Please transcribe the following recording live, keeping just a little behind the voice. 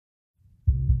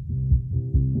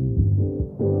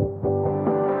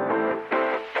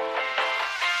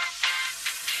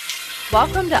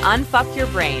Welcome to Unfuck Your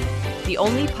Brain, the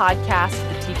only podcast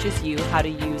that teaches you how to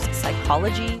use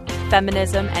psychology,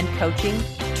 feminism, and coaching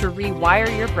to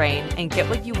rewire your brain and get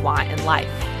what you want in life.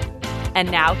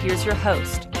 And now here's your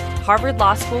host, Harvard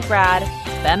Law School grad,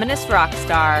 feminist rock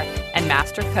star, and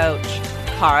master coach,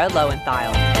 Cara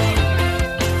Lowenthal.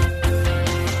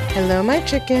 Hello, my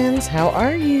chickens. How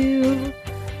are you?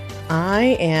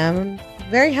 I am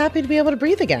very happy to be able to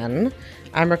breathe again.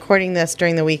 I'm recording this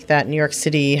during the week that New York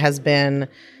City has been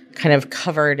kind of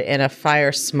covered in a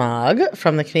fire smog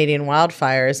from the Canadian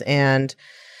wildfires. And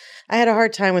I had a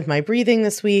hard time with my breathing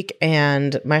this week,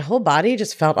 and my whole body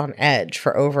just felt on edge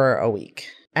for over a week.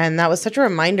 And that was such a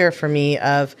reminder for me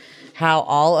of how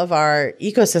all of our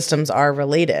ecosystems are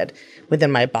related.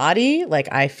 Within my body, like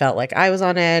I felt like I was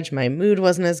on edge. My mood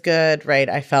wasn't as good, right?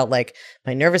 I felt like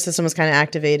my nervous system was kind of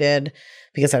activated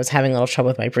because I was having a little trouble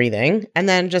with my breathing. And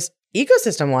then just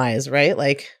ecosystem wise, right?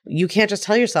 Like you can't just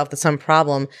tell yourself that some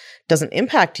problem doesn't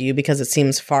impact you because it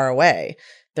seems far away.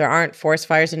 There aren't forest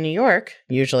fires in New York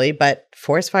usually, but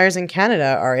forest fires in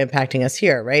Canada are impacting us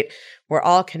here, right? We're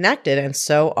all connected, and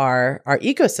so are our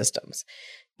ecosystems.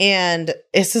 And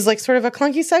this is like sort of a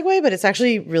clunky segue, but it's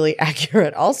actually really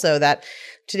accurate also that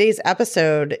today's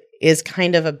episode is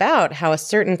kind of about how a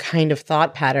certain kind of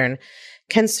thought pattern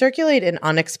can circulate in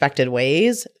unexpected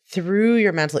ways through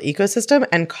your mental ecosystem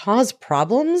and cause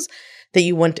problems that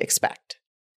you wouldn't expect.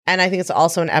 And I think it's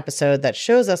also an episode that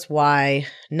shows us why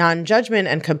non-judgment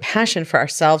and compassion for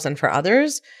ourselves and for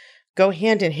others go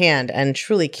hand in hand and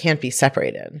truly can't be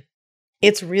separated.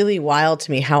 It's really wild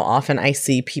to me how often I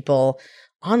see people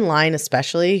online,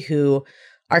 especially, who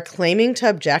are claiming to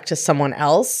object to someone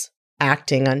else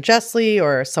acting unjustly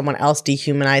or someone else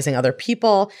dehumanizing other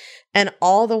people. And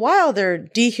all the while, they're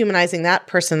dehumanizing that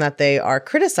person that they are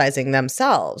criticizing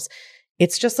themselves.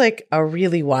 It's just like a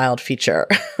really wild feature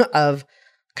of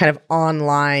kind of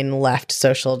online left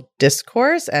social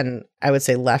discourse. And I would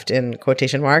say left in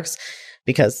quotation marks,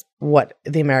 because what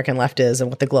the American left is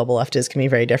and what the global left is can be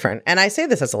very different. And I say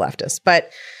this as a leftist,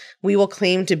 but we will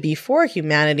claim to be for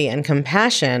humanity and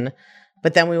compassion,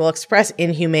 but then we will express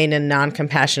inhumane and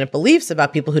non-compassionate beliefs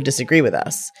about people who disagree with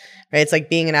us, right? It's like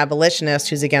being an abolitionist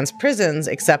who's against prisons,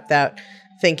 except that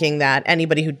thinking that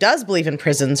anybody who does believe in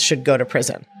prisons should go to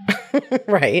prison,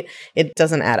 right? It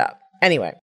doesn't add up.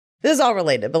 Anyway, this is all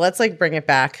related, but let's like bring it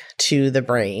back to the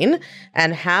brain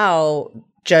and how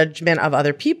judgment of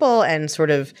other people and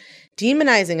sort of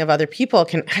demonizing of other people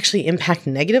can actually impact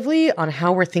negatively on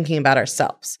how we're thinking about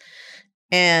ourselves.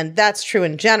 And that's true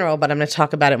in general, but I'm going to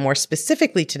talk about it more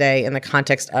specifically today in the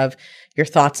context of your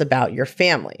thoughts about your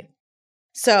family.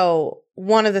 So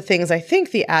one of the things I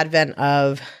think the advent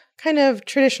of kind of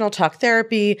traditional talk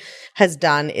therapy has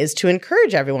done is to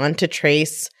encourage everyone to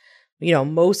trace,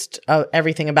 most of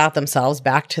everything about themselves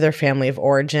back to their family of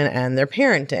origin and their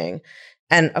parenting.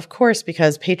 And of course,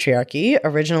 because patriarchy,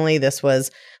 originally this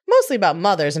was mostly about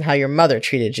mothers and how your mother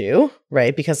treated you,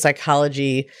 right? Because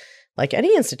psychology, like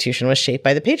any institution, was shaped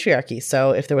by the patriarchy.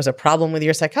 So if there was a problem with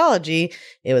your psychology,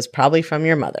 it was probably from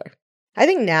your mother. I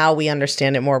think now we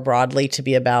understand it more broadly to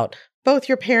be about both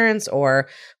your parents or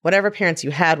whatever parents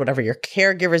you had, whatever your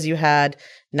caregivers you had.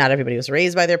 Not everybody was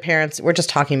raised by their parents. We're just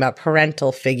talking about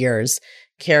parental figures,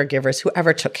 caregivers,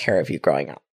 whoever took care of you growing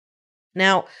up.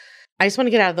 Now, I just want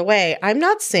to get out of the way. I'm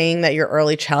not saying that your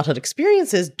early childhood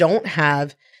experiences don't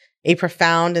have a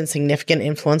profound and significant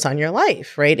influence on your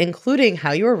life, right? Including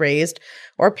how you were raised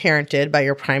or parented by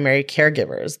your primary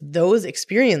caregivers. Those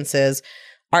experiences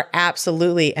are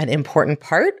absolutely an important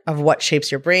part of what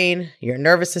shapes your brain, your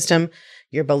nervous system,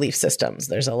 your belief systems.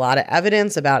 There's a lot of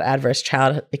evidence about adverse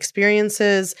childhood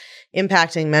experiences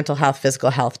impacting mental health,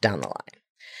 physical health down the line.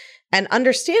 And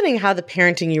understanding how the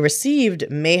parenting you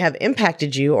received may have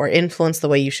impacted you or influenced the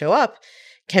way you show up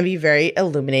can be very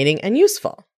illuminating and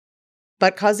useful.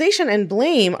 But causation and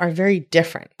blame are very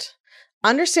different.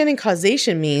 Understanding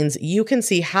causation means you can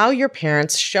see how your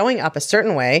parents showing up a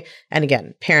certain way, and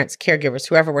again, parents, caregivers,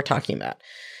 whoever we're talking about,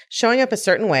 showing up a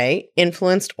certain way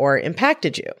influenced or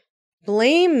impacted you.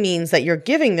 Blame means that you're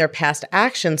giving their past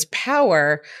actions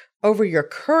power over your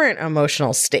current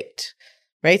emotional state,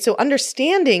 right? So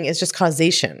understanding is just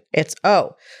causation. It's,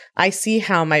 I see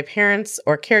how my parents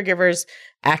or caregivers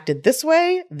acted this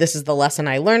way. This is the lesson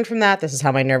I learned from that. This is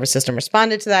how my nervous system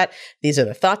responded to that. These are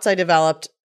the thoughts I developed.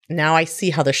 Now I see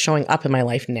how they're showing up in my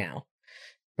life now,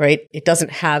 right? It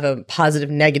doesn't have a positive,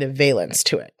 negative valence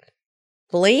to it.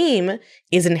 Blame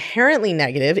is inherently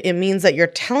negative. It means that you're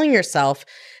telling yourself,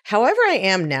 however I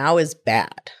am now is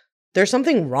bad. There's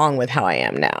something wrong with how I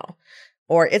am now.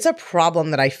 Or it's a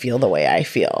problem that I feel the way I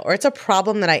feel. Or it's a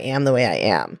problem that I am the way I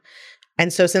am.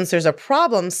 And so since there's a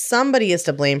problem, somebody is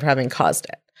to blame for having caused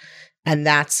it. And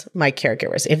that's my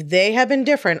caregivers. If they had been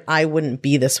different, I wouldn't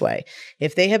be this way.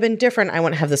 If they had been different, I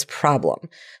wouldn't have this problem.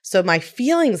 So my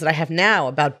feelings that I have now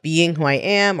about being who I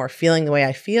am or feeling the way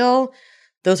I feel,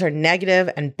 those are negative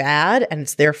and bad, and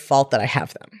it's their fault that I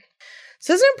have them.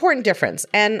 So there's an important difference.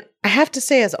 And I have to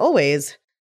say, as always,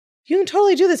 you can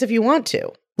totally do this if you want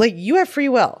to. Like, you have free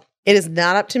will. It is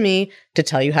not up to me to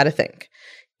tell you how to think.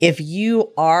 If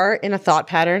you are in a thought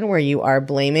pattern where you are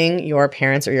blaming your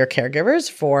parents or your caregivers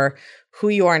for who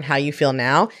you are and how you feel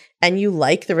now, and you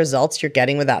like the results you're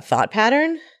getting with that thought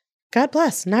pattern, God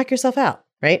bless, knock yourself out,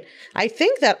 right? I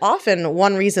think that often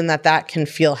one reason that that can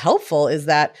feel helpful is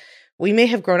that we may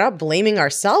have grown up blaming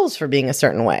ourselves for being a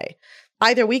certain way.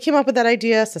 Either we came up with that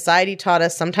idea, society taught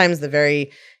us, sometimes the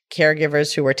very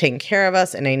caregivers who were taking care of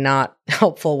us in a not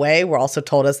helpful way were also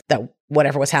told us that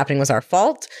whatever was happening was our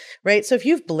fault, right? So if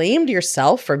you've blamed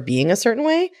yourself for being a certain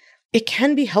way, it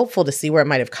can be helpful to see where it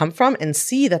might have come from and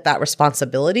see that that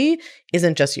responsibility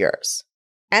isn't just yours.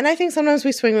 And I think sometimes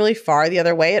we swing really far the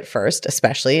other way at first,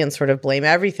 especially, and sort of blame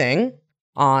everything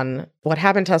on what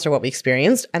happened to us or what we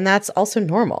experienced. And that's also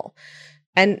normal.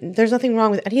 And there's nothing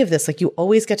wrong with any of this. Like, you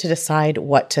always get to decide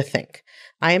what to think.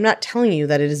 I am not telling you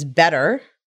that it is better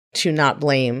to not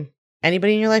blame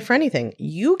anybody in your life for anything.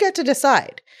 You get to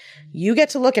decide. You get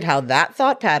to look at how that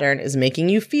thought pattern is making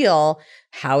you feel.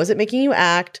 How is it making you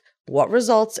act? What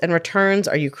results and returns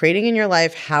are you creating in your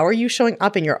life? How are you showing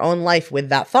up in your own life with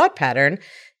that thought pattern?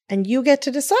 And you get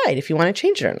to decide if you want to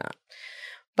change it or not.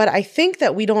 But I think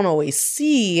that we don't always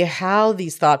see how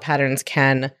these thought patterns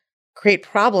can create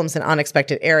problems in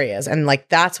unexpected areas. And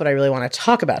that's what I really want to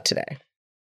talk about today.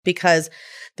 Because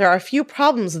there are a few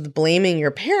problems with blaming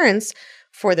your parents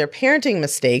for their parenting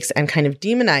mistakes and kind of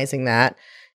demonizing that.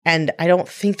 And I don't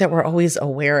think that we're always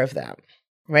aware of them,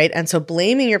 right? And so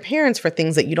blaming your parents for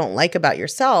things that you don't like about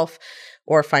yourself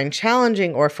or find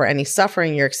challenging or for any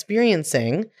suffering you're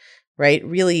experiencing, right?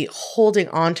 Really holding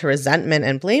on to resentment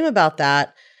and blame about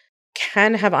that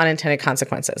can have unintended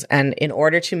consequences. And in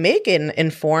order to make an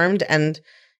informed and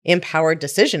empowered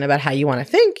decision about how you want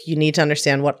to think, you need to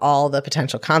understand what all the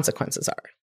potential consequences are.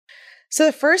 So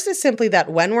the first is simply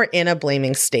that when we're in a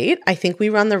blaming state, I think we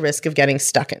run the risk of getting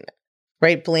stuck in it,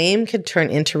 right? Blame can turn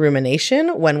into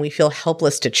rumination when we feel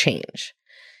helpless to change.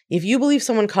 If you believe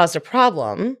someone caused a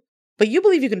problem, but you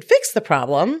believe you can fix the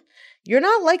problem, you're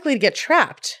not likely to get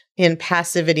trapped in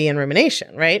passivity and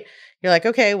rumination, right? You're like,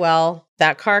 okay, well,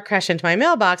 that car crashed into my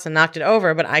mailbox and knocked it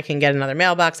over, but I can get another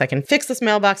mailbox. I can fix this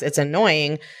mailbox. It's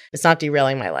annoying. It's not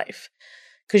derailing my life.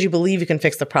 Because you believe you can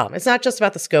fix the problem. It's not just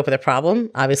about the scope of the problem.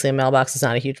 Obviously, a mailbox is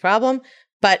not a huge problem,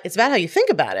 but it's about how you think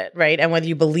about it, right? And whether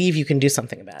you believe you can do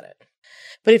something about it.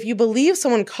 But if you believe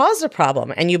someone caused a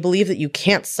problem and you believe that you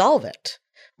can't solve it,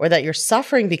 or that you're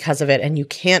suffering because of it and you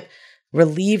can't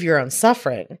relieve your own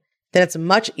suffering, then it's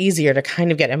much easier to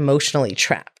kind of get emotionally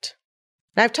trapped.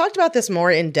 And I've talked about this more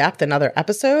in depth in other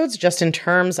episodes, just in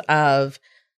terms of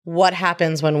what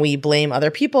happens when we blame other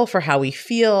people for how we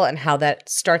feel and how that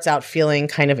starts out feeling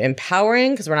kind of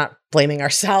empowering because we're not blaming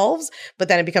ourselves, but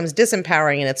then it becomes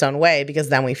disempowering in its own way because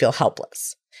then we feel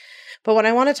helpless. But what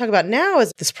I want to talk about now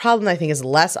is this problem that I think is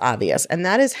less obvious, and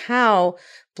that is how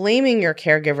blaming your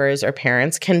caregivers or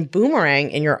parents can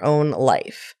boomerang in your own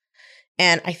life.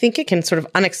 And I think it can sort of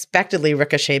unexpectedly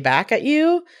ricochet back at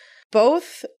you,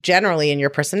 both generally in your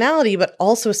personality, but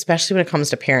also especially when it comes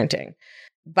to parenting.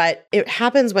 But it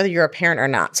happens whether you're a parent or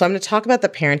not. So I'm going to talk about the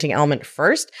parenting element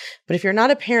first. But if you're not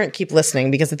a parent, keep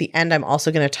listening, because at the end, I'm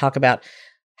also going to talk about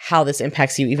how this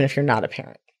impacts you, even if you're not a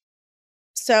parent.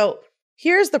 So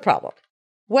here's the problem.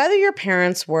 Whether your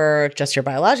parents were just your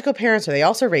biological parents or they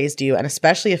also raised you, and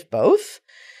especially if both,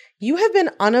 you have been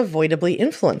unavoidably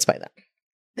influenced by them.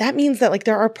 That means that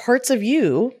there are parts of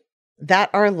you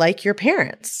that are like your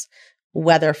parents,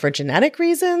 whether for genetic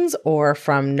reasons or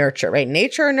from nurture, right?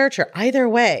 Nature or nurture, either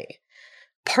way,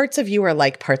 parts of you are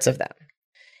like parts of them,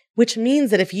 which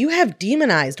means that if you have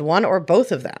demonized one or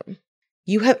both of them,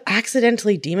 you have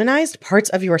accidentally demonized parts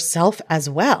of yourself as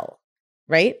well,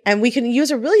 right? And we can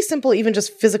use a really simple, even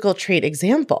just physical trait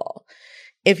example.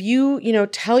 If you,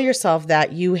 tell yourself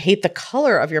that you hate the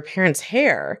color of your parents'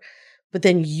 hair, but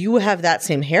then you have that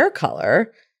same hair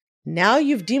color, now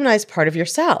you've demonized part of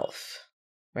yourself,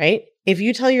 right? If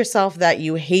you tell yourself that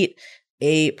you hate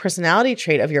a personality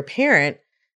trait of your parent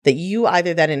that you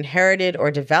either then inherited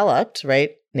or developed,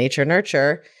 right? Nature,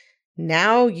 nurture.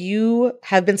 Now you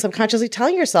have been subconsciously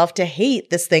telling yourself to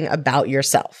hate this thing about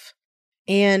yourself.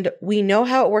 And we know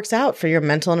how it works out for your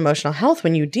mental and emotional health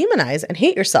when you demonize and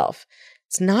hate yourself.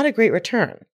 It's not a great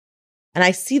return. And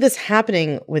I see this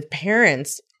happening with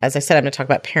parents as I said, I'm going to talk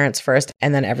about parents first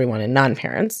and then everyone and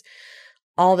non-parents,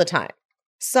 all the time.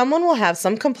 Someone will have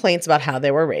some complaints about how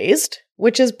they were raised,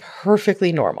 which is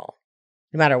perfectly normal.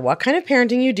 No matter what kind of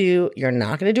parenting you do, you're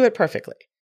not going to do it perfectly.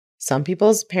 Some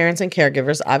people's parents and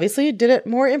caregivers obviously did it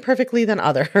more imperfectly than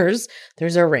others.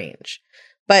 There's a range.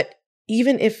 But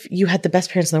even if you had the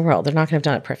best parents in the world, they're not going to have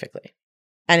done it perfectly.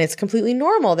 And it's completely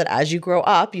normal that as you grow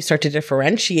up, you start to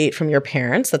differentiate from your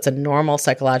parents. That's a normal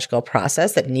psychological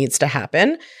process that needs to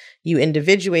happen. You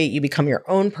individuate, you become your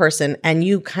own person, and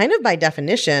you kind of by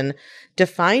definition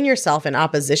define yourself in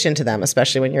opposition to them,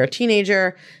 especially when you're a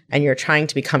teenager and you're trying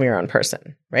to become your own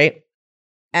person, right?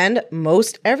 And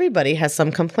most everybody has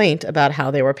some complaint about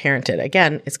how they were parented.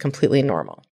 Again, it's completely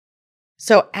normal.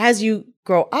 So as you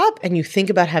grow up and you think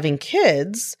about having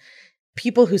kids,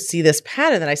 people who see this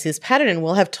pattern that I see this pattern in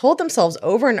will have told themselves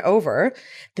over and over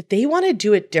that they want to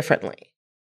do it differently.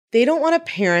 They don't want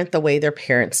to parent the way their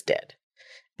parents did.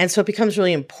 And so it becomes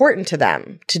really important to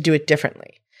them to do it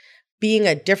differently. Being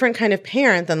a different kind of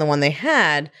parent than the one they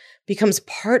had becomes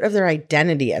part of their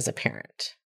identity as a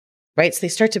parent, right? So they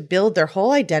start to build their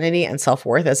whole identity and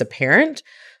self-worth as a parent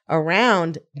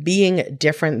around being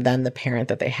different than the parent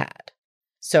that they had.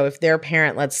 So if their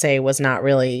parent, let's say, was not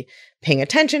really paying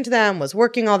attention to them, was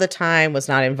working all the time, was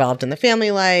not involved in the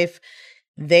family life,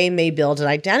 they may build an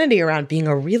identity around being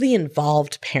a really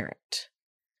involved parent,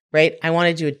 right? I want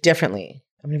to do it differently.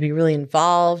 I'm going to be really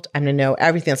involved. I'm going to know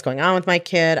everything that's going on with my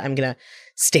kid. I'm going to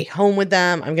stay home with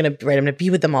them. I'm going to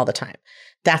be with them all the time.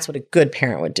 That's what a good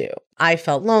parent would do. I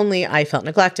felt lonely. I felt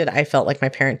neglected. I felt like my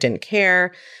parent didn't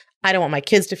care. I don't want my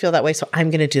kids to feel that way, so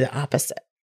I'm going to do the opposite.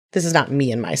 This is not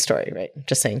me and my story, right? I'm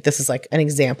just saying this is like an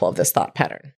example of this thought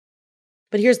pattern.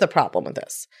 But here's the problem with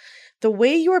this. The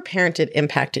way you were parented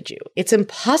impacted you. It's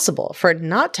impossible for it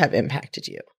not to have impacted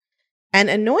you. And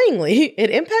annoyingly, it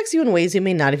impacts you in ways you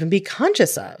may not even be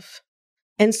conscious of.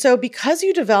 And so because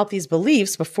you developed these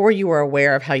beliefs before you were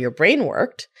aware of how your brain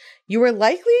worked, you were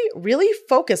likely really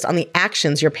focused on the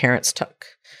actions your parents took,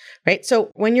 right?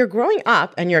 So when you're growing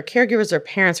up and your caregivers or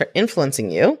parents are influencing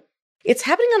you, it's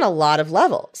happening on a lot of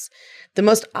levels. The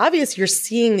most obvious, you're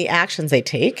seeing the actions they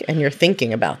take and you're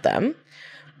thinking about them,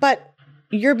 but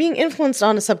you're being influenced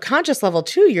on a subconscious level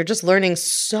too. You're just learning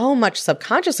so much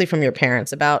subconsciously from your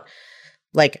parents about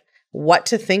like what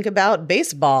to think about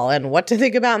baseball and what to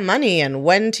think about money and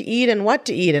when to eat and what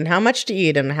to eat and how much to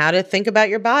eat and how to think about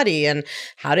your body and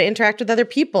how to interact with other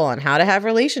people and how to have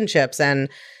relationships. And,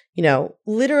 you know,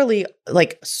 literally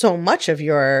like so much of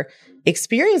your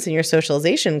experience and your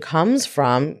socialization comes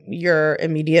from your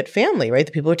immediate family, right?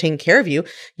 The people who are taking care of you.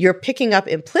 You're picking up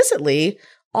implicitly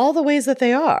all the ways that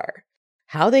they are,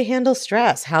 how they handle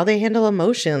stress, how they handle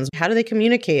emotions, how do they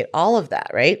communicate, all of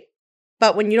that, right?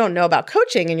 But when you don't know about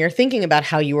coaching and you're thinking about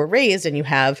how you were raised and you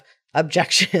have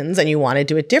objections and you want to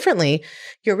do it differently,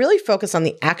 you're really focused on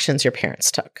the actions your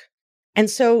parents took.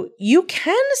 And so you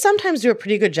can sometimes do a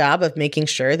pretty good job of making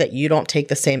sure that you don't take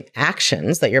the same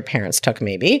actions that your parents took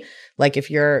maybe. Like if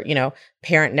your,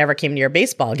 parent never came to your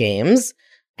baseball games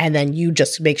and then you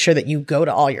just make sure that you go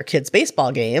to all your kids'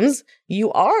 baseball games,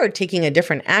 you are taking a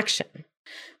different action.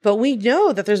 But we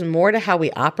know that there's more to how we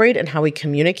operate and how we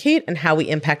communicate and how we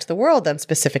impact the world than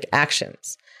specific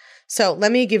actions. So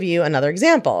let me give you another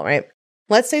example, right?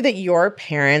 Let's say that your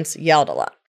parents yelled a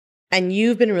lot and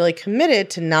you've been really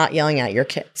committed to not yelling at your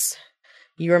kids.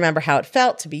 You remember how it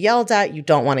felt to be yelled at. You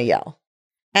don't want to yell.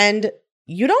 And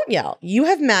you don't yell. You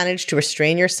have managed to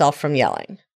restrain yourself from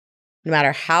yelling. No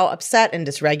matter how upset and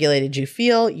dysregulated you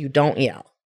feel, you don't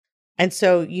yell. And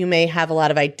so you may have a lot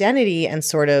of identity and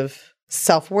sort of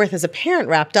self-worth as a parent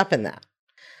wrapped up in that,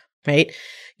 right?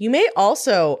 You may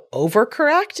also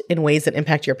overcorrect in ways that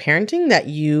impact your parenting that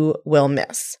you will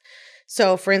miss.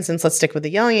 So for instance, let's stick with the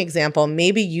yelling example.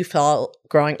 Maybe you felt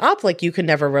growing up like you could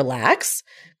never relax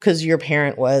because your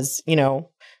parent was,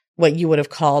 what you would have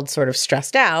called sort of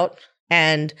stressed out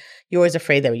and you're always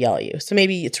afraid they would yell at you. So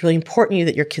maybe it's really important to you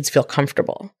that your kids feel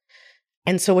comfortable.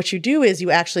 And so what you do is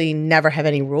you actually never have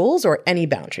any rules or any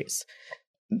boundaries,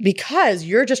 because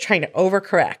you're just trying to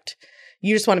overcorrect.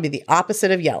 You just want to be the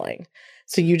opposite of yelling.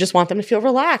 So you just want them to feel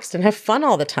relaxed and have fun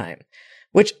all the time,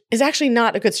 which is actually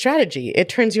not a good strategy. It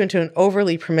turns you into an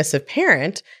overly permissive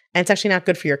parent, and it's actually not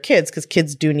good for your kids because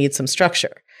kids do need some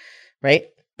structure, right?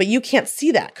 But you can't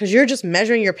see that because you're just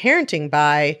measuring your parenting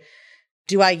by,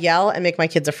 do I yell and make my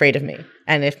kids afraid of me?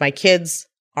 And if my kids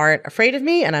aren't afraid of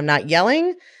me and I'm not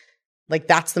yelling, like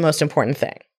that's the most important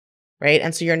thing. Right?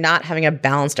 And so you're not having a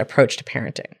balanced approach to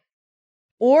parenting.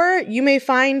 Or you may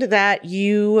find that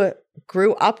you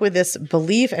grew up with this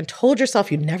belief and told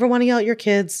yourself you never want to yell at your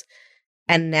kids.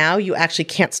 And now you actually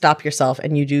can't stop yourself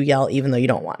and you do yell even though you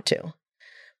don't want to.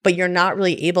 But you're not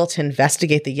really able to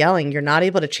investigate the yelling. You're not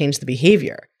able to change the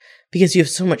behavior because you have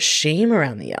so much shame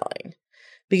around the yelling.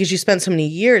 Because you spent so many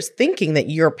years thinking that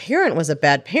your parent was a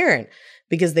bad parent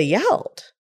because they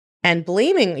yelled and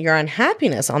blaming your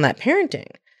unhappiness on that parenting.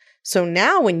 So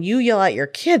now when you yell at your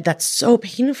kid, that's so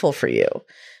painful for you.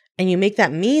 And you make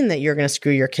that mean that you're going to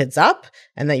screw your kids up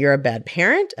and that you're a bad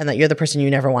parent and that you're the person you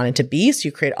never wanted to be. So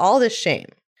you create all this shame.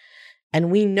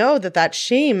 And we know that that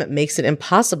shame makes it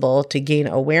impossible to gain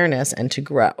awareness and to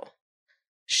grow.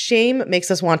 Shame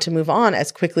makes us want to move on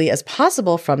as quickly as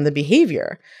possible from the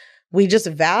behavior. We just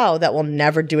vow that we'll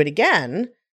never do it again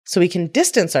so we can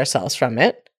distance ourselves from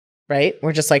it, right?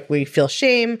 We're just like, we feel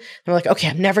shame and we're like, okay,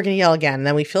 I'm never going to yell again. And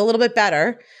then we feel a little bit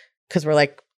better because we're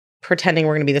like pretending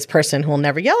we're going to be this person who will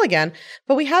never yell again.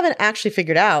 But we haven't actually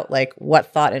figured out like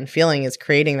what thought and feeling is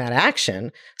creating that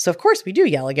action. So of course we do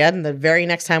yell again the very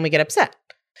next time we get upset.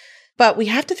 But we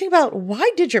have to think about,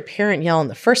 why did your parent yell in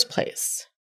the first place?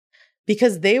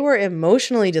 Because they were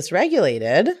emotionally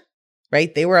dysregulated,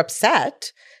 right? They were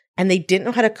upset and they didn't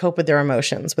know how to cope with their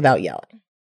emotions without yelling.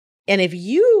 And if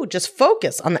you just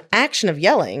focus on the action of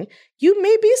yelling, you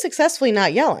may be successfully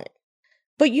not yelling,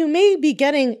 but you may be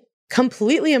getting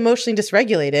completely emotionally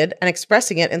dysregulated and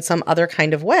expressing it in some other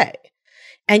kind of way.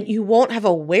 And you won't have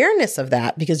awareness of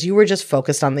that because you were just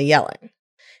focused on the yelling.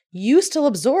 You still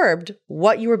absorbed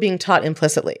what you were being taught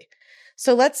implicitly.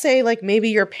 So let's say like maybe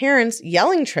your parents'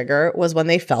 yelling trigger was when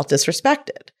they felt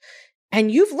disrespected. And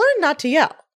you've learned not to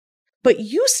yell, but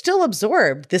you still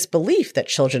absorbed this belief that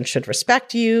children should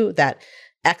respect you, that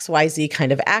XYZ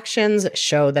kind of actions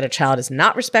show that a child is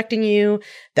not respecting you,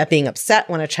 that being upset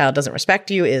when a child doesn't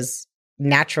respect you is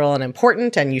natural and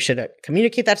important, and you should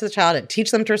communicate that to the child and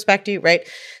teach them to respect you, right?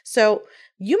 So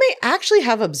you may actually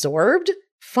have absorbed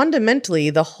fundamentally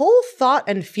the whole thought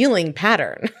and feeling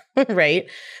pattern, right,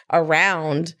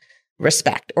 around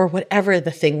respect or whatever the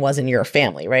thing was in your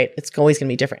family, right? It's always going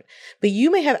to be different. But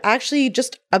you may have actually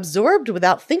just absorbed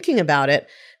without thinking about it,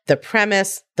 the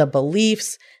premise, the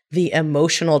beliefs, the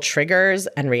emotional triggers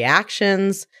and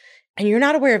reactions, and you're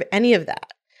not aware of any of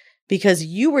that because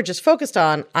you were just focused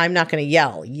on, I'm not going to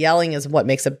yell. Yelling is what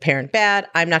makes a parent bad.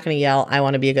 I'm not going to yell. I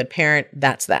want to be a good parent.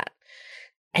 That's that.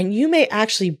 And you may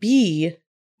actually be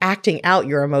acting out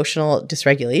your emotional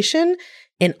dysregulation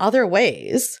in other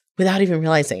ways without even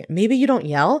realizing it. Maybe you don't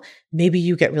yell. Maybe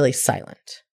you get really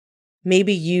silent.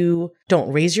 Maybe you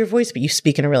don't raise your voice, but you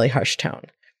speak in a really harsh tone.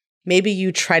 Maybe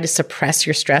you try to suppress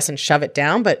your stress and shove it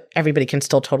down, but everybody can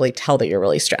still totally tell that you're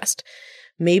really stressed.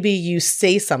 Maybe you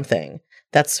say something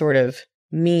that's sort of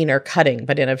mean or cutting,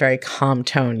 but in a very calm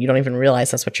tone. You don't even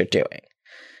realize that's what you're doing,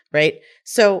 right?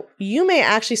 So you may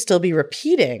actually still be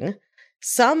repeating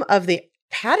some of the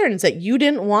patterns that you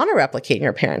didn't want to replicate in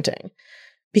your parenting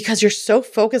because you're so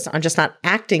focused on just not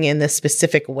acting in this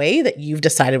specific way that you've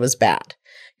decided was bad.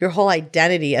 Your whole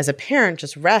identity as a parent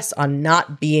just rests on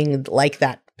not being like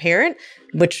that parent,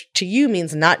 which to you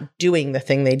means not doing the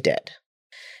thing they did.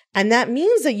 And that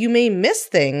means that you may miss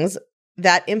things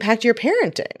that impact your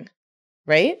parenting,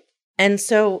 right? And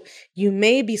so you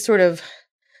may be sort of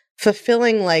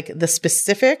fulfilling like the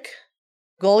specific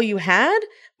goal you had,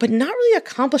 but not really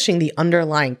accomplishing the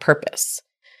underlying purpose,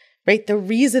 right? The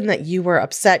reason that you were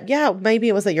upset, yeah, maybe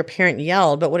it was that your parent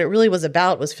yelled, but what it really was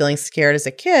about was feeling scared as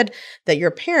a kid that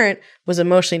your parent was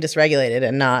emotionally dysregulated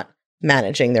and not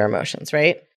managing their emotions,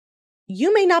 right?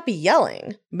 You may not be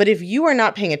yelling, but if you are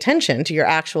not paying attention to your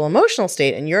actual emotional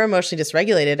state and you're emotionally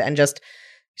dysregulated and just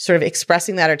sort of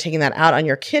expressing that or taking that out on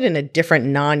your kid in a different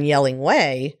non-yelling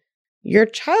way, your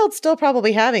child's still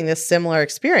probably having this similar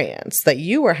experience that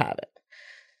you were having.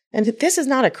 And this is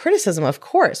not a criticism, of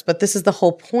course, but this is the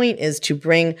whole point, is to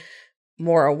bring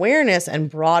more awareness and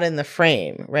broaden the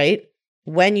frame, right?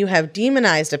 When you have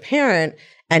demonized a parent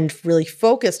and really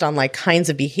focused on like kinds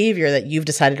of behavior that you've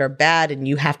decided are bad and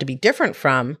you have to be different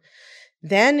from,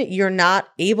 then you're not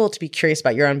able to be curious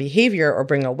about your own behavior or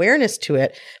bring awareness to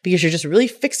it because you're just really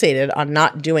fixated on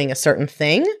not doing a certain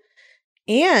thing.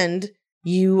 And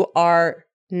you are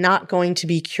not going to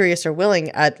be curious or willing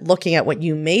at looking at what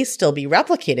you may still be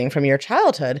replicating from your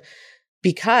childhood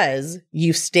because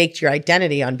you've staked your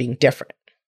identity on being different.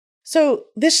 So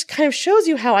this kind of shows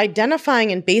you how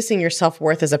identifying and basing your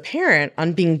self-worth as a parent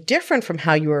on being different from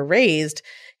how you were raised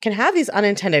can have these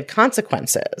unintended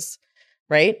consequences,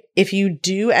 right? If you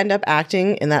do end up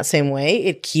acting in that same way,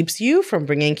 it keeps you from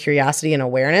bringing curiosity and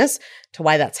awareness to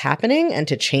why that's happening and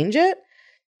to change it.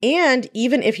 And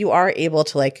even if you are able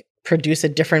to like produce a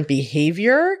different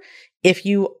behavior, if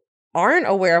you aren't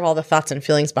aware of all the thoughts and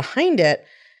feelings behind it,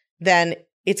 then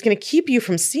it's going to keep you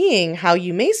from seeing how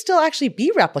you may still actually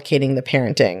be replicating the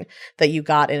parenting that you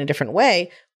got in a different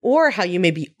way, or how you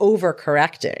may be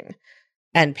overcorrecting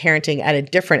and parenting at a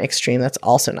different extreme that's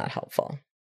also not helpful.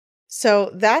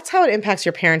 So that's how it impacts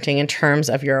your parenting in terms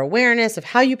of your awareness of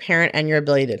how you parent and your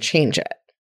ability to change it.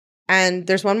 And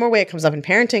there's one more way it comes up in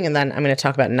parenting, and then I'm going to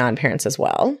talk about non-parents as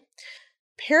well.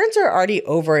 Parents are already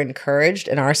over-encouraged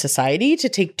in our society to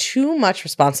take too much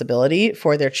responsibility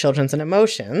for their children's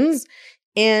emotions,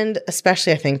 and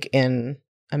especially I think in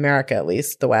America, at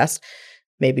least the West,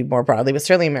 maybe more broadly, but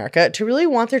certainly America, to really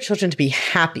want their children to be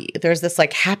happy. There's this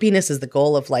like happiness is the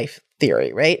goal of life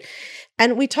theory, right?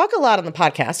 And we talk a lot on the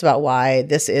podcast about why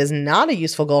this is not a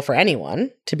useful goal for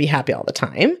anyone to be happy all the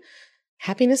time.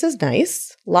 Happiness is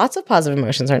nice. Lots of positive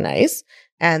emotions are nice,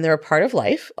 and they're a part of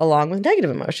life along with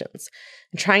negative emotions.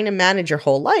 And trying to manage your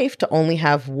whole life to only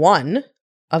have one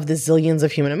of the zillions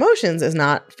of human emotions is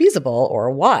not feasible or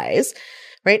wise,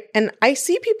 right? And I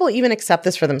see people even accept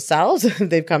this for themselves.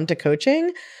 They've come to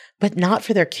coaching, but not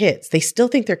for their kids. They still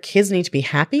think their kids need to be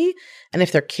happy. And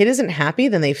if their kid isn't happy,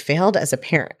 then they failed as a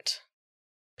parent.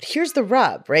 But here's the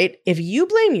rub, right? If you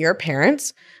blame your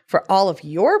parents for all of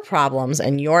your problems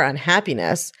and your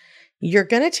unhappiness, you're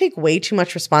going to take way too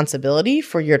much responsibility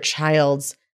for your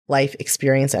child's life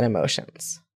experience and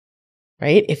emotions,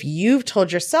 right? If you've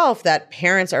told yourself that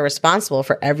parents are responsible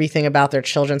for everything about their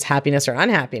children's happiness or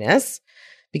unhappiness,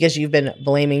 because you've been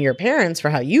blaming your parents for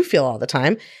how you feel all the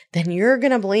time, then you're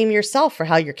going to blame yourself for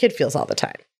how your kid feels all the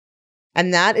time.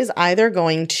 And that is either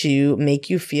going to make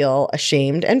you feel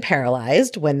ashamed and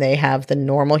paralyzed when they have the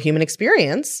normal human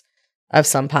experience of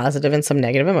some positive and some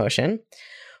negative emotion,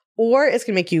 or it's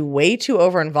going to make you way too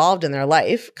over-involved in their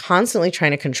life, constantly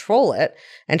trying to control it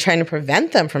and trying to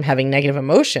prevent them from having negative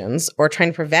emotions or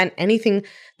trying to prevent anything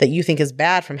that you think is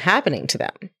bad from happening to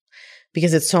them.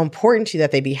 Because it's so important to you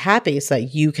that they be happy so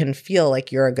that you can feel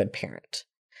like you're a good parent.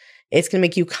 It's going to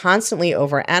make you constantly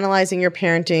overanalyzing your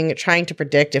parenting, trying to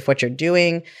predict if what you're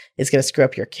doing is going to screw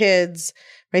up your kids,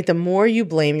 right? The more you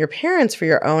blame your parents for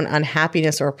your own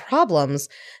unhappiness or problems,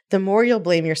 the more you'll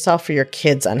blame yourself for your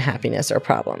kids' unhappiness or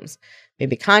problems.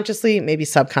 Maybe consciously, maybe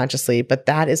subconsciously, but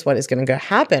that is what is going to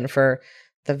happen for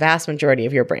the vast majority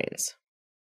of your brains.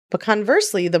 But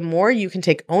conversely, the more you can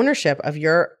take ownership of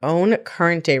your own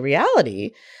current day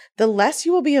reality, the less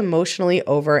you will be emotionally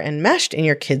over enmeshed in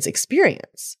your kid's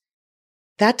experience.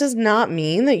 That does not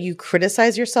mean that you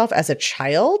criticize yourself as a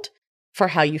child for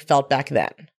how you felt back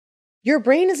then. Your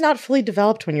brain is not fully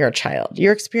developed when you're a child.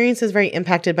 Your experience is very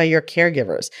impacted by your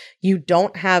caregivers. You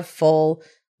don't have full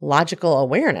logical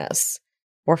awareness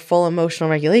or full emotional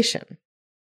regulation.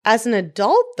 As an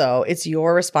adult, though, it's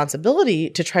your responsibility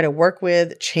to try to work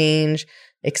with, change,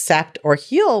 accept, or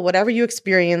heal whatever you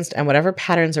experienced and whatever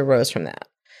patterns arose from that.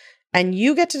 And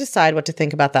you get to decide what to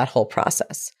think about that whole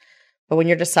process. But when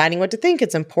you're deciding what to think,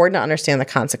 it's important to understand the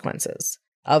consequences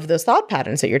of those thought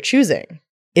patterns that you're choosing.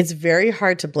 It's very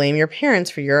hard to blame your parents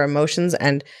for your emotions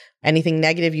and anything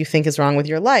negative you think is wrong with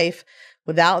your life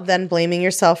without then blaming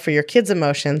yourself for your kids'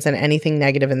 emotions and anything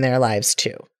negative in their lives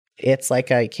too. It's like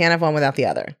you can't have one without the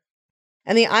other.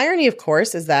 And the irony, of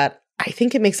course, is that I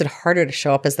think it makes it harder to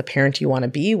show up as the parent you want to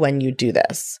be when you do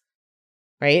this,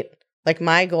 right? Like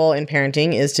my goal in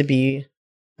parenting is to be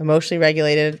emotionally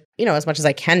regulated, as much as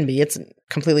I can be. It's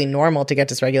completely normal to get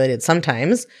dysregulated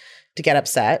sometimes, to get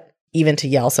upset, even to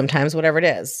yell sometimes, whatever it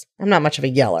is. I'm not much of a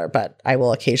yeller, but I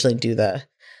will occasionally do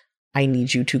I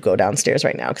need you to go downstairs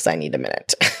right now because I need a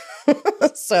minute.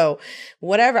 So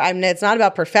whatever, it's not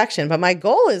about perfection, but my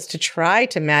goal is to try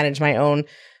to manage my own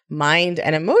mind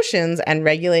and emotions and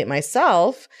regulate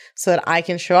myself so that I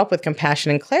can show up with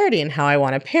compassion and clarity in how I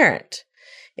want to parent.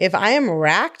 If I am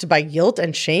racked by guilt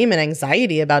and shame and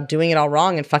anxiety about doing it all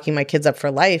wrong and fucking my kids up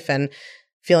for life and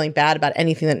feeling bad about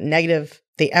anything that negative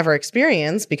they ever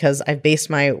experience because I've based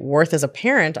my worth as a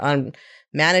parent on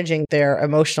managing their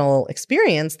emotional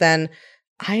experience, then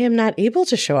I am not able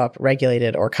to show up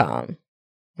regulated or calm,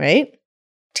 right?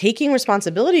 Taking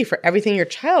responsibility for everything your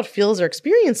child feels or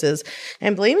experiences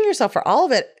and blaming yourself for all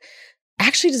of it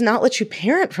actually does not let you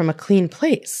parent from a clean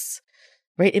place,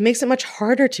 right? It makes it much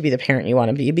harder to be the parent you want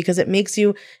to be because it makes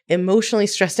you emotionally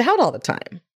stressed out all the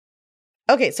time.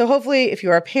 Okay, so hopefully if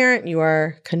you are a parent, you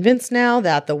are convinced now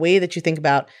that the way that you think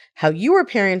about how you were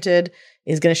parented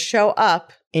is going to show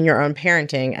up in your own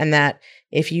parenting, and that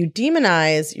if you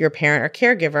demonize your parent or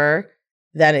caregiver,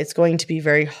 then it's going to be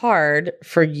very hard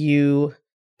for you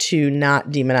to not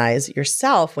demonize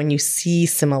yourself when you see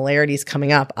similarities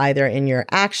coming up either in your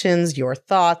actions, your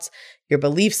thoughts, your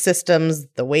belief systems,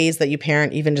 the ways that you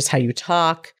parent, even just how you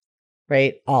talk,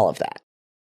 right? All of that.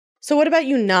 So what about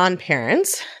you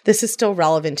non-parents? This is still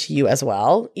relevant to you as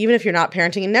well, even if you're not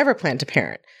parenting and never plan to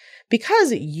parent,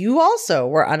 because you also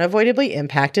were unavoidably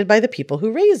impacted by the people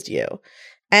who raised you.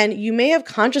 And you may have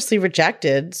consciously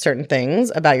rejected certain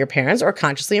things about your parents or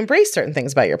consciously embraced certain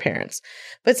things about your parents,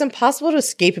 but it's impossible to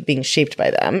escape being shaped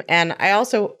by them. And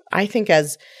I think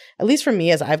at least for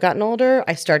me, as I've gotten older,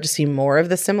 I start to see more of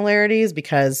the similarities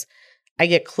because I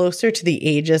get closer to the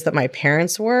ages that my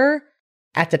parents were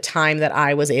at the time that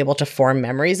I was able to form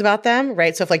memories about them,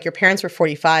 right? So if like your parents were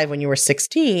 45 when you were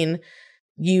 16,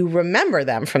 you remember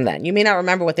them from then. You may not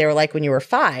remember what they were like when you were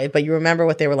 5, but you remember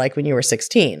what they were like when you were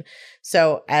 16.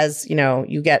 So as,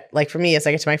 you get, like for me, as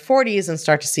I get to my 40s and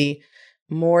start to see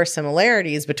more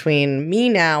similarities between me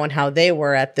now and how they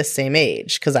were at this same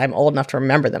age, because I'm old enough to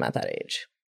remember them at that age.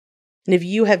 And if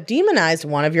you have demonized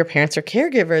one of your parents or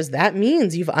caregivers, that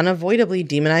means you've unavoidably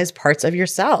demonized parts of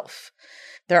yourself.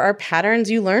 There are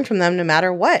patterns you learn from them no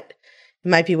matter what. It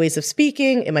might be ways of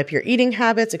speaking, it might be your eating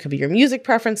habits, it could be your music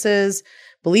preferences,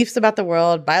 beliefs about the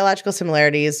world, biological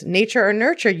similarities, nature or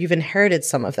nurture, you've inherited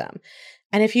some of them.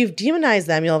 And if you've demonized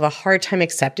them, you'll have a hard time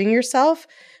accepting yourself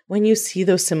when you see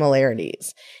those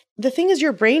similarities. The thing is,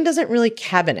 your brain doesn't really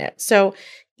cabinet. So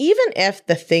even if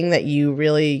the thing that you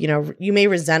really, you may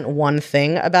resent one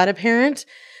thing about a parent,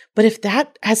 but if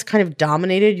that has kind of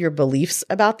dominated your beliefs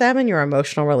about them and your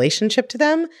emotional relationship to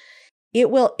them, it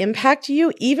will impact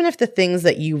you even if the things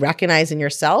that you recognize in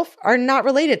yourself are not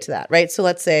related to that, right? So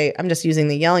let's say, I'm just using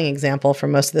the yelling example for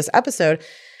most of this episode.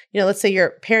 Let's say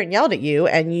your parent yelled at you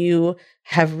and you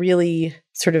have really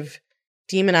sort of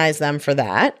demonized them for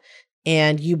that.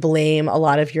 And you blame a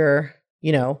lot of your,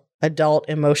 adult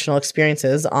emotional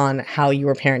experiences on how you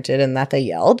were parented and that they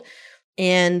yelled.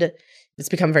 And it's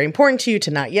become very important to you to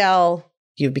not yell.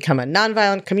 You've become a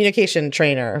nonviolent communication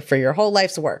trainer for your whole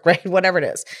life's work, right? Whatever it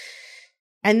is.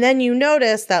 And then you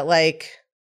notice that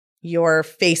your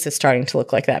face is starting to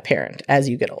look like that parent as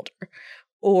you get older.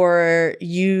 Or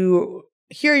you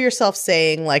hear yourself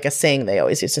saying a saying they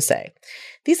always used to say.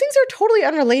 These things are totally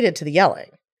unrelated to the yelling,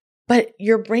 but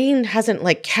your brain hasn't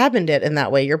cabined it in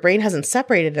that way. Your brain hasn't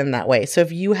separated in that way. So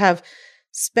if you have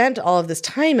spent all of this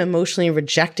time emotionally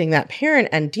rejecting that parent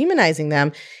and demonizing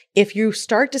them, if you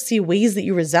start to see ways that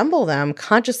you resemble them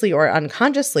consciously or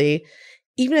unconsciously,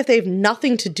 even if they have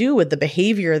nothing to do with the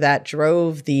behavior that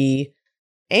drove the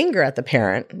anger at the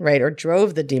parent, right, or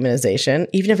drove the demonization,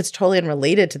 even if it's totally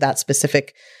unrelated to that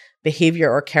specific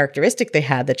behavior or characteristic they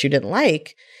had that you didn't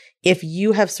like, if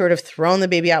you have sort of thrown the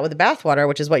baby out with the bathwater,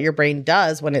 which is what your brain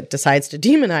does when it decides to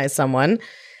demonize someone,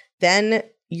 then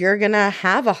you're going to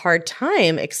have a hard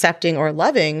time accepting or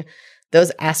loving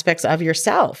those aspects of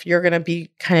yourself. You're going to be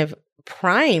kind of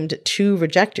primed to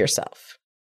reject yourself.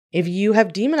 If you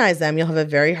have demonized them, you'll have a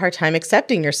very hard time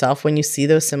accepting yourself when you see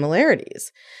those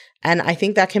similarities. And I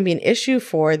think that can be an issue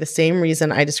for the same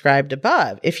reason I described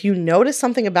above. If you notice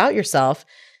something about yourself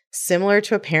similar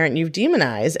to a parent you've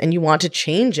demonized and you want to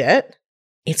change it,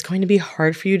 it's going to be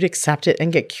hard for you to accept it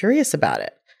and get curious about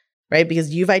it, right?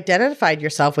 Because you've identified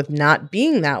yourself with not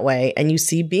being that way and you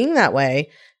see being that way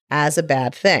as a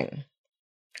bad thing.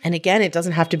 And again, it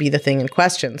doesn't have to be the thing in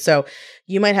question. So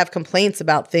you might have complaints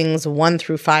about things 1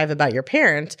 through 5 about your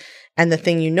parent, and the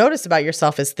thing you notice about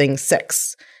yourself is thing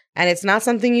 6. And it's not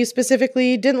something you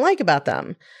specifically didn't like about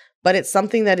them, but it's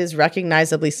something that is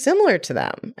recognizably similar to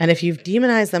them. And if you've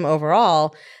demonized them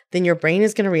overall, then your brain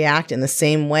is going to react in the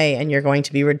same way, and you're going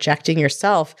to be rejecting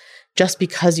yourself just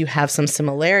because you have some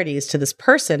similarities to this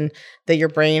person that your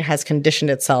brain has conditioned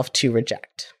itself to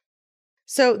reject.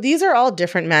 So these are all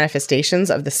different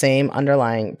manifestations of the same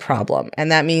underlying problem.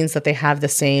 And that means that they have the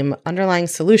same underlying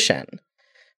solution,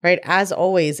 right? As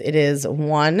always, it is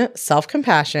 1,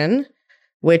 self-compassion,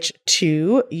 which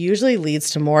 2, usually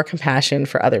leads to more compassion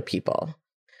for other people.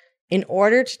 In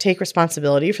order to take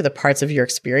responsibility for the parts of your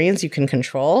experience you can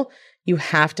control, you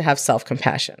have to have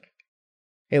self-compassion.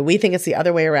 We think it's the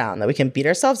other way around, that we can beat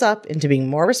ourselves up into being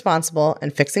more responsible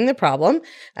and fixing the problem.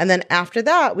 And then after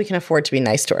that, we can afford to be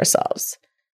nice to ourselves.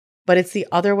 But it's the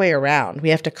other way around. We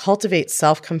have to cultivate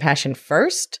self-compassion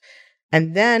first,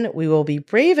 and then we will be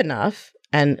brave enough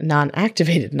and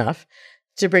non-activated enough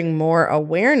to bring more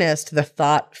awareness to the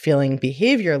thought, feeling,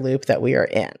 behavior loop that we are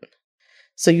in.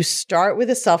 So you start with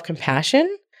a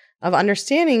self-compassion of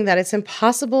understanding that it's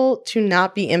impossible to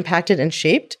not be impacted and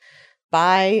shaped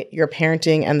by your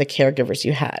parenting and the caregivers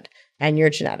you had and your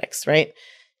genetics, right?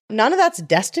 None of that's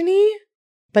destiny,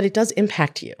 but it does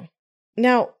impact you.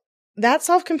 Now, that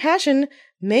self-compassion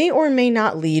may or may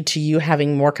not lead to you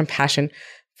having more compassion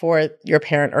for your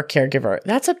parent or caregiver.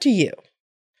 That's up to you.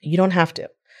 You don't have to.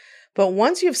 But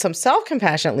once you have some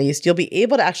self-compassion, at least, you'll be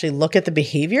able to actually look at the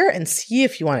behavior and see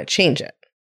if you want to change it.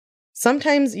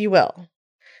 Sometimes you will.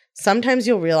 Sometimes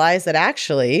you'll realize that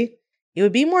actually it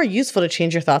would be more useful to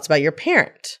change your thoughts about your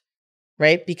parent,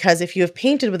 right? Because if you have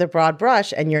painted with a broad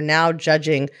brush and you're now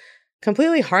judging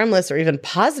completely harmless or even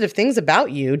positive things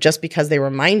about you just because they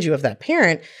remind you of that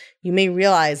parent, you may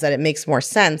realize that it makes more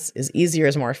sense, is easier,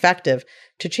 is more effective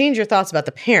to change your thoughts about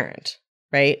the parent,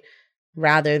 right?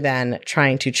 Rather than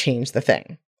trying to change the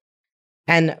thing.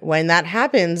 And when that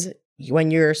happens,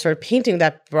 when you're sort of painting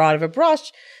that broad of a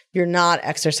brush, you're not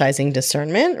exercising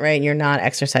discernment, right? You're not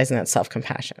exercising that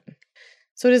self-compassion.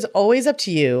 So it is always up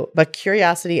to you, but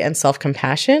curiosity and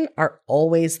self-compassion are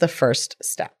always the first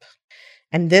step.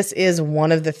 And this is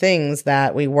one of the things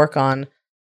that we work on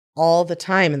all the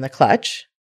time in the clutch,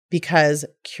 because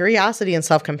curiosity and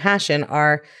self-compassion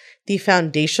are the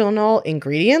foundational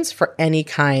ingredients for any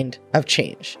kind of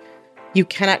change. You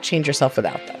cannot change yourself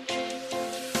without them.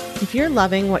 If you're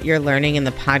loving what you're learning in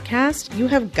the podcast, you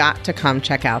have got to come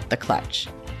check out The Clutch.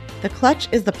 The Clutch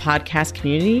is the podcast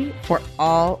community for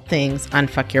all things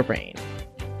Unfuck Your Brain.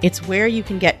 It's where you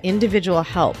can get individual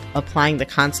help applying the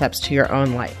concepts to your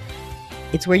own life.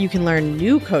 It's where you can learn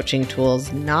new coaching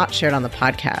tools not shared on the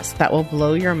podcast that will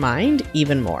blow your mind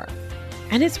even more.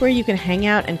 And it's where you can hang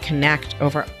out and connect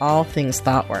over all things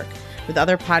thought work with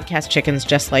other podcast chickens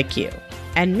just like you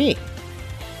and me.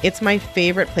 It's my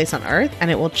favorite place on earth, and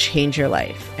it will change your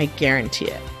life. I guarantee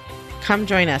it. Come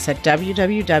join us at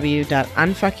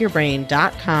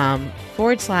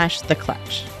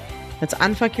www.unfuckyourbrain.com/theclutch. That's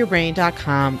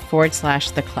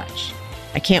unfuckyourbrain.com/theclutch.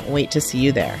 I can't wait to see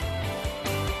you there.